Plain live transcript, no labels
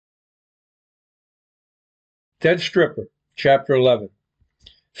Dead Stripper, Chapter 11.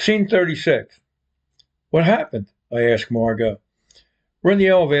 Scene 36. What happened? I asked Margot. We're in the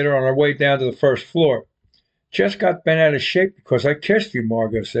elevator on our way down to the first floor. Jess got bent out of shape because I kissed you,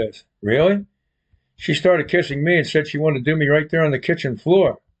 Margot says. Really? She started kissing me and said she wanted to do me right there on the kitchen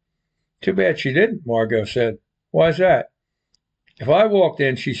floor. Too bad she didn't, Margot said. Why's that? If I walked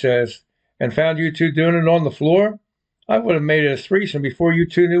in, she says, and found you two doing it on the floor, I would have made it a threesome before you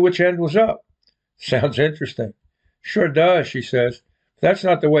two knew which end was up. Sounds interesting. Sure does, she says. But that's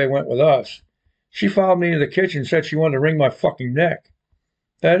not the way it went with us. She followed me into the kitchen and said she wanted to wring my fucking neck.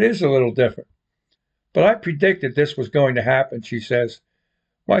 That is a little different. But I predicted this was going to happen, she says.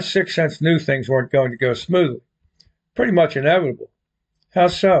 My sixth sense knew things weren't going to go smoothly. Pretty much inevitable. How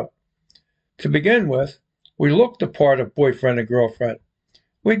so? To begin with, we looked the part of boyfriend and girlfriend.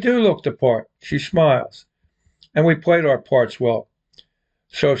 We do look the part, she smiles. And we played our parts well.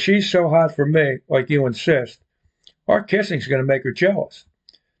 So if she's so hot for me, like you insist, our kissing's going to make her jealous.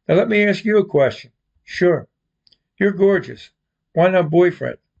 Now let me ask you a question. Sure. You're gorgeous. Why not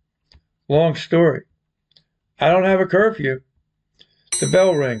boyfriend? Long story. I don't have a curfew. The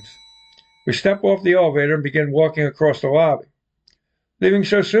bell rings. We step off the elevator and begin walking across the lobby. Leaving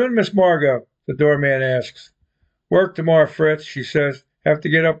so soon, Miss Margot? The doorman asks. Work tomorrow, Fritz, she says. Have to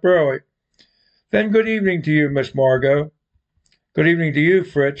get up early. Then good evening to you, Miss Margot. Good evening to you,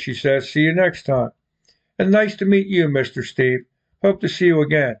 Fritz, she says. See you next time. And nice to meet you, Mr. Steve. Hope to see you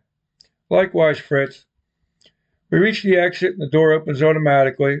again. Likewise, Fritz. We reach the exit and the door opens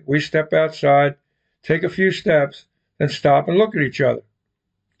automatically. We step outside, take a few steps, then stop and look at each other.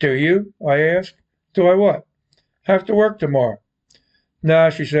 Do you? I ask. Do I what? Have to work tomorrow. Nah,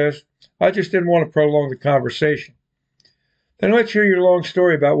 she says. I just didn't want to prolong the conversation. Then let's hear your long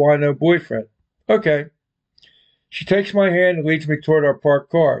story about why no boyfriend. Okay. She takes my hand and leads me toward our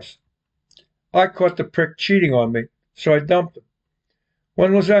parked cars. I caught the prick cheating on me, so I dumped him.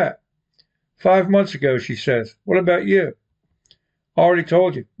 When was that? 5 months ago, she says. What about you? Already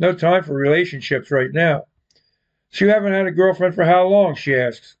told you. No time for relationships right now. So you haven't had a girlfriend for how long? She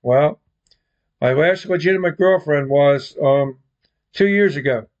asks. Well, my last legitimate girlfriend was, 2 years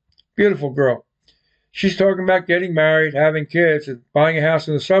ago. Beautiful girl. She's talking about getting married, having kids, and buying a house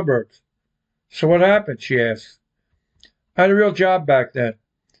in the suburbs. So what happened? She asks. I had a real job back then.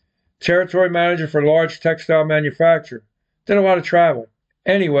 Territory manager for a large textile manufacturer. Did a lot of traveling.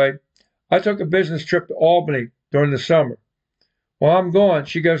 Anyway, I took a business trip to Albany during the summer. While I'm gone,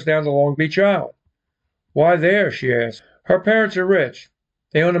 she goes down to Long Beach Island. Why there? She asks. Her parents are rich.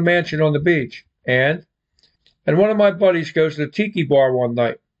 They own a mansion on the beach. And one of my buddies goes to the Tiki Bar one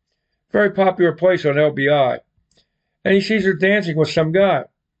night. Very popular place on LBI. And he sees her dancing with some guy.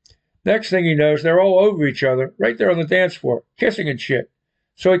 Next thing he knows, they're all over each other, right there on the dance floor, kissing and shit.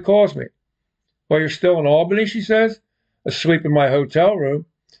 So he calls me. Well, you're still in Albany, she says, asleep in my hotel room.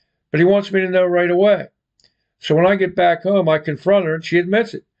 But he wants me to know right away. So when I get back home, I confront her and she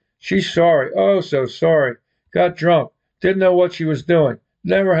admits it. She's sorry. Oh, so sorry. Got drunk. Didn't know what she was doing.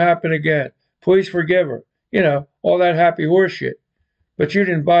 Never happen again. Please forgive her. You know, all that happy horse shit. But you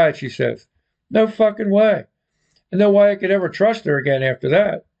didn't buy it, she says. No fucking way. And no way I could ever trust her again after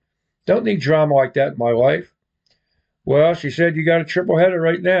that. Don't need drama like that in my life. Well, she said, you got a triple header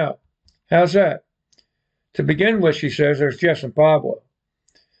right now. How's that? To begin with, she says, there's Jess and Pablo.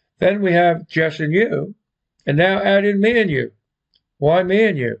 Then we have Jess and you. And now add in me and you. Why me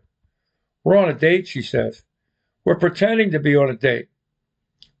and you? We're on a date, she says. We're pretending to be on a date.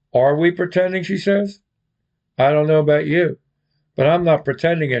 Are we pretending, she says? I don't know about you, but I'm not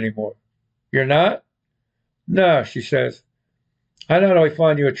pretending anymore. You're not? No, she says. I not only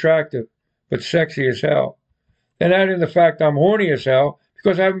find you attractive, but sexy as hell. Then add in the fact I'm horny as hell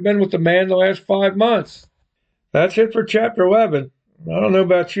because I haven't been with the man the last 5 months. That's it for Chapter 11. I don't know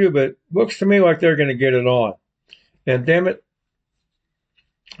about you, but it looks to me like they're going to get it on. And damn it,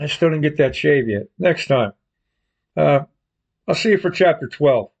 I still didn't get that shave yet. Next time. I'll see you for Chapter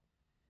 12.